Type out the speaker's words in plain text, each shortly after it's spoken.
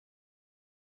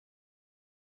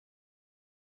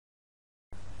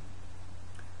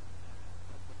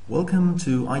Welcome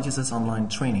to IGSS Online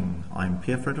Training. I'm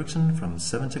Per Fredriksen from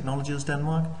 7 Technologies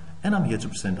Denmark, and I'm here to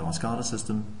present our SCADA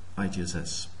system,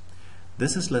 IGSS.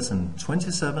 This is lesson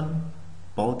 27,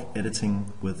 bulk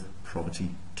editing with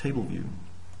property table view.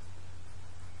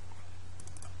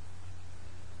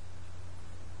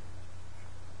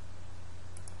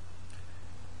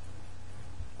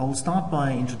 I'll start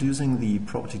by introducing the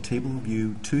property table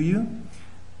view to you.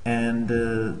 And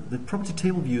the property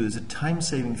table view is a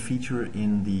time-saving feature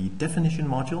in the definition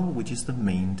module, which is the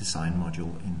main design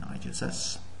module in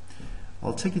IGSS.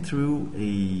 I'll take you through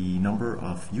a number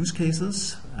of use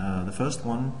cases. The first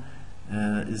one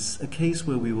is a case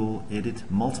where we will edit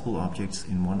multiple objects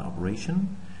in one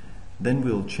operation. Then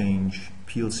we'll change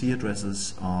PLC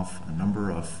addresses of a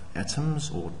number of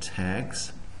atoms or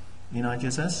tags in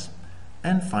IGSS.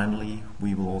 And finally,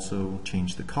 we will also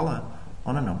change the color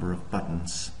on a number of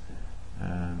buttons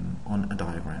on a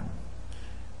diagram.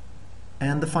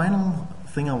 And the final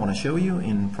thing I want to show you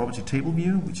in property table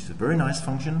view, which is a very nice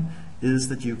function, is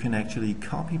that you can actually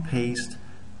copy paste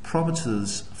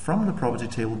properties from the property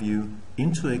table view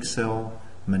into Excel,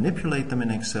 manipulate them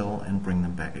in Excel, and bring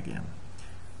them back again.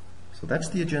 So that's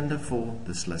the agenda for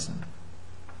this lesson.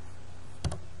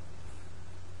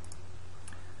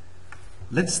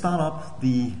 Let's start up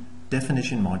the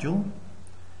definition module.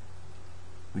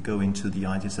 We go into the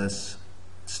IGSS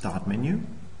Start menu,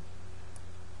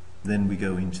 then we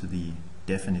go into the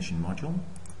definition module,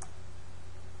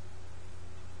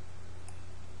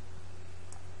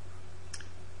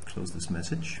 close this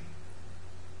message.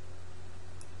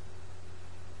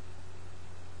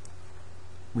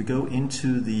 We go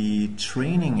into the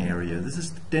training area. This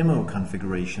is the demo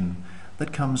configuration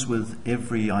that comes with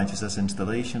every IGSS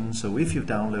installation. So if you've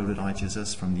downloaded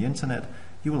IGSS from the internet,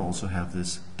 you will also have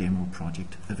this demo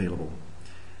project available.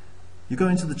 You go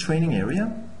into the training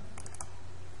area,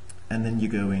 and then you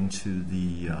go into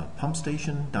the pump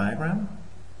station diagram.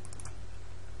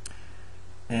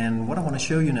 And what I want to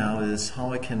show you now is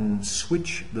how I can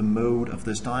switch the mode of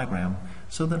this diagram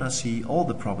so that I see all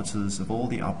the properties of all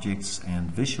the objects and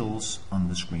visuals on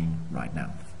the screen right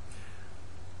now.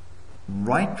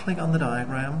 Right-click on the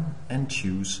diagram and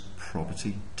choose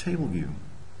Property Table View.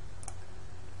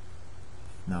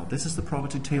 Now this is the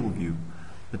property table view.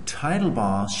 The title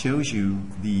bar shows you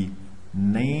the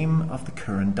name of the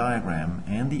current diagram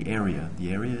and the area.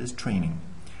 The area is training.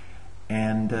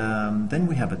 And then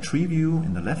we have a tree view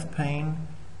in the left pane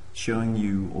showing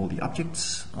you all the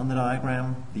objects on the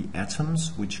diagram, the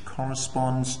atoms, which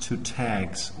corresponds to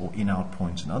tags or in-out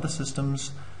points in other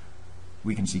systems.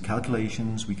 We can see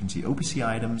calculations, we can see OPC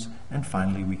items, and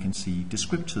finally we can see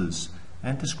descriptors.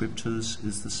 And descriptors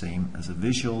is the same as a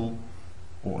visual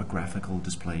or a graphical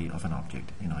display of an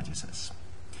object in IGSS.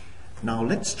 Now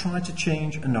let's try to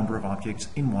change a number of objects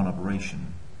in one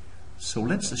operation. So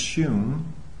let's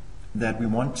assume that we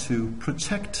want to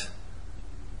protect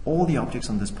all the objects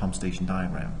on this pump station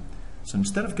diagram. So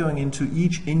instead of going into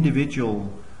each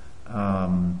individual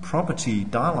property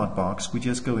dialog box, we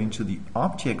just go into the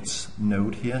objects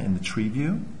node here in the tree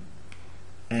view,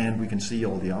 and we can see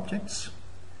all the objects.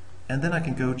 And then I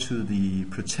can go to the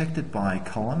protected by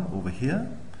column over here,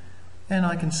 and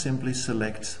I can simply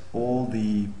select all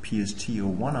the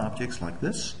PST01 objects like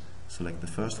this. Select the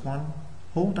first one,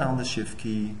 hold down the shift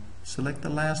key, select the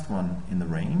last one in the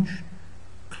range,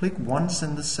 click once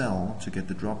in the cell to get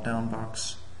the drop down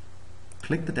box,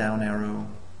 click the down arrow,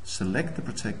 select the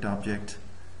protect object,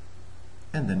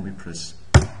 and then we press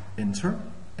enter,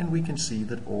 and we can see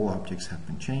that all objects have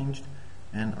been changed,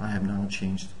 and I have now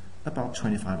changed about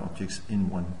 25 objects in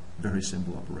one very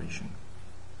simple operation.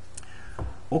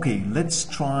 Okay, let's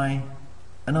try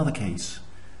another case.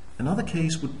 Another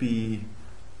case would be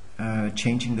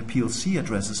changing the PLC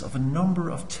addresses of a number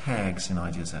of tags in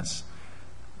IGSS.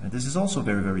 This is also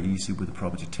very, very easy with the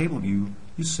property table view.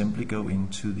 You simply go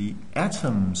into the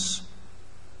atoms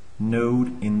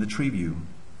node in the tree view.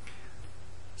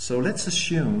 So let's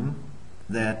assume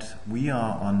that we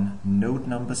are on node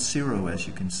number 0, as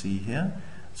you can see here.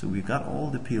 So we've got all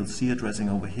the PLC addressing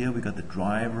over here. We've got the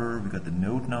driver, we've got the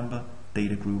node number,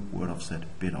 data group, word offset,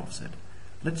 bit offset.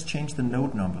 Let's change the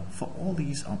node number for all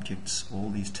these objects, all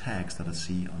these tags that I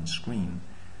see on screen.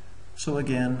 So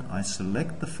again, I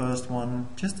select the first one,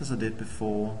 just as I did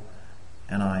before,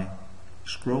 and I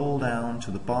scroll down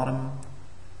to the bottom,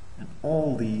 and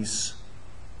all these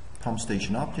pump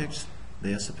station objects,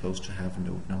 they are supposed to have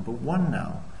node number 1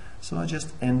 now. So I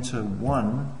just enter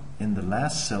 1 in the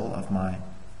last cell of my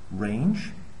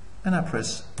range, and I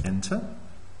press enter,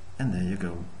 and there you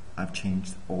go. I've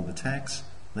changed all the tags.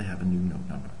 They have a new node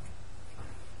number.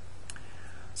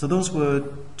 So those were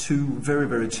two very,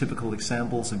 very typical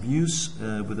examples of use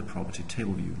with the property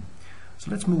table view. So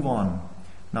let's move on.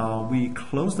 Now we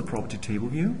close the property table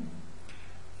view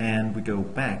and we go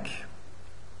back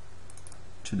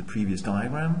to the previous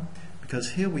diagram,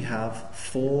 because here we have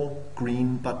 4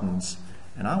 green buttons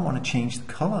and I want to change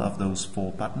the color of those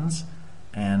 4 buttons,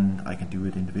 and I can do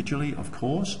it individually, of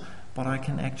course, but I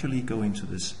can actually go into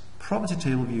this property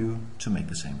table view to make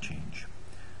the same change.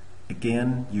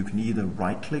 Again, you can either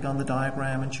right click on the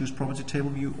diagram and choose property table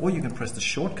view, or you can press the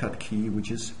shortcut key, which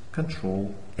is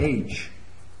Control H.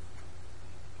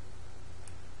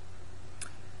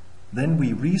 Then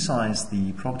we resize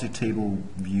the property table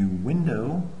view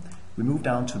window. We move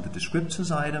down to the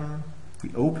descriptors item,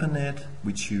 we open it,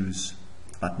 we choose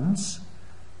buttons,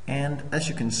 and as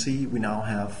you can see, we now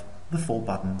have the 4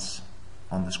 buttons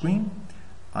on the screen.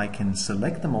 I can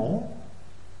select them all.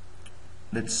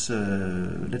 Let's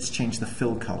change the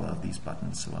fill color of these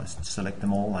buttons. So I select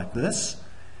them all like this,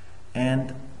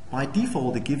 and by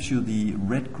default it gives you the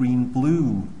red, green,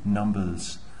 blue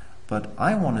numbers, but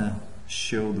I want to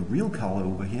show the real color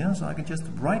over here, so I can just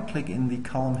right click in the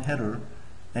column header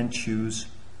and choose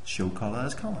show color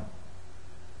as color.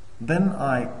 Then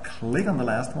I click on the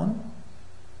last one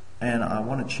and I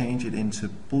want to change it into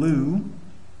blue.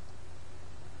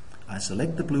 I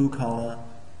select the blue color,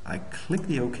 I click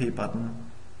the OK button,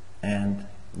 and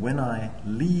when I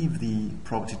leave the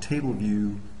property table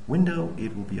view window,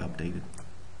 it will be updated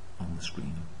on the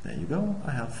screen. There you go,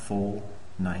 I have 4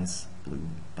 nice blue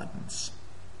buttons.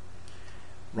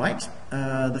 Right,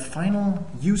 the final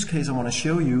use case I want to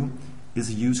show you is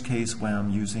a use case where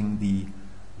I'm using the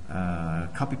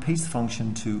copy-paste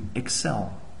function to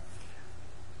Excel.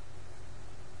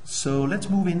 So let's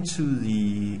move into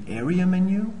the area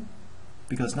menu,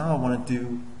 because now I want to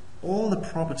do all the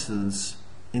properties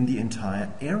in the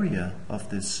entire area of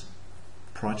this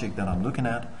project that I'm looking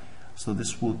at. So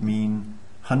this would mean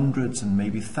hundreds and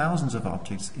maybe thousands of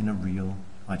objects in a real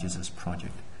IGSS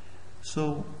project.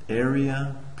 So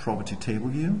area, property table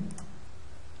view,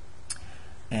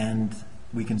 and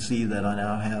we can see that I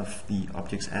now have the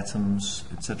objects, atoms,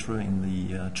 etc. in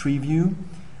the tree view.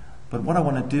 But what I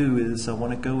want to do is I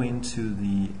want to go into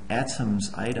the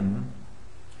atoms item,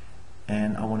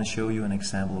 and I want to show you an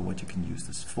example of what you can use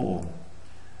this for.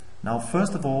 Now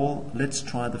first of all, let's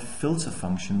try the filter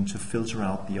function to filter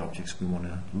out the objects we want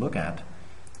to look at.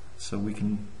 So we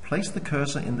can place the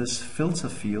cursor in this filter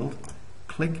field,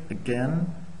 click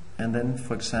again, and then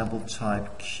for example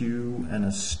type Q and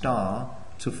a star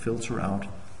to filter out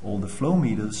all the flow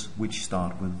meters which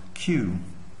start with Q.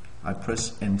 I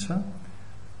press enter.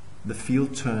 The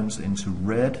field turns into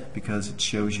red because it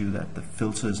shows you that the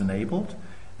filter is enabled,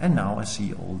 and now I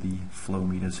see all the flow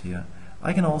meters here.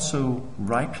 I can also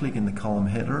right click in the column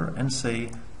header and say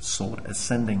sort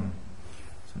ascending.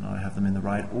 So now I have them in the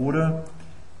right order,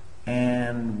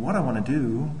 and what I want to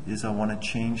do is I want to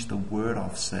change the word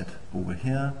offset over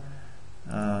here.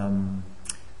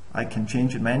 I can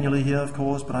change it manually here, of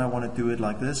course, but I want to do it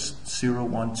like this: 0,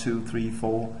 1, 2, 3,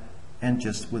 4, and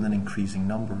just with an increasing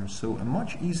number. So a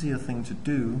much easier thing to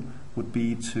do would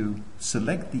be to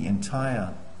select the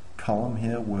entire column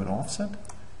here, word offset,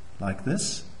 like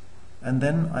this, and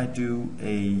then I do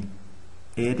a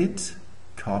edit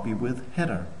copy with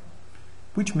header,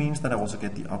 which means that I also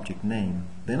get the object name.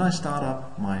 Then I start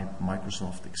up my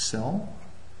Microsoft Excel.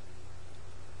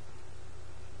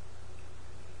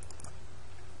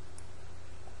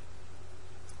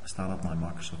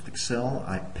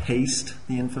 I paste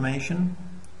the information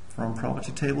from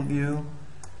property table view,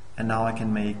 and now I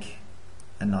can make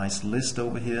a nice list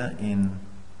over here in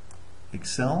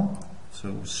Excel.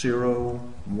 So 0,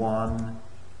 1,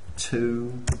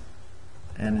 2,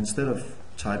 and instead of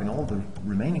typing all the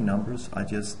remaining numbers, I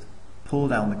just pull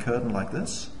down the curtain like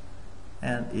this,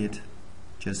 and it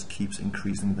just keeps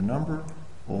increasing the number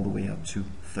all the way up to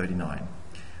 39.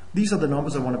 These are the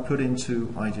numbers I want to put into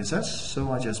IGSS,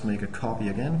 so I just make a copy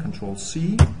again, Control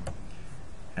C,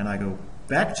 and I go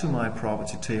back to my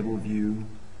property table view,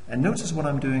 and notice what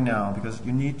I'm doing now, because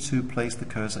you need to place the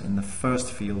cursor in the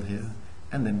first field here,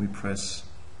 and then we press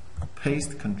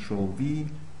paste, Control V,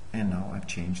 and now I've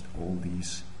changed all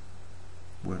these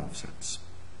word offsets.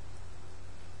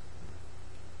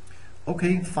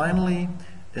 Okay, finally,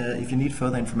 if you need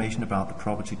further information about the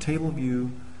property table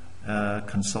view,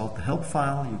 consult the help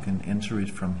file. You can enter it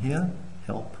from here,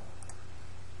 help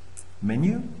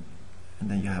menu, and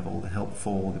then you have all the help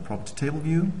for the property table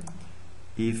view.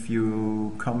 If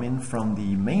you come in from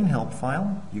the main help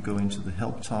file, you go into the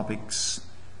help topics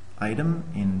item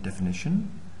in definition,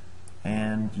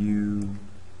 and you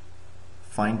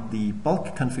find the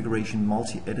bulk configuration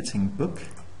multi-editing book,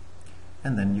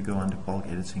 and then you go under bulk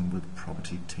editing with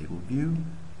property table view,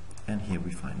 and here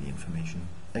we find the information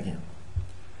again.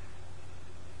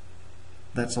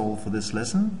 That's all for this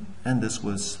lesson, and this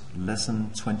was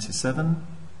lesson 27,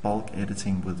 bulk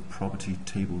editing with property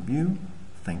table view.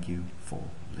 Thank you for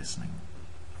listening.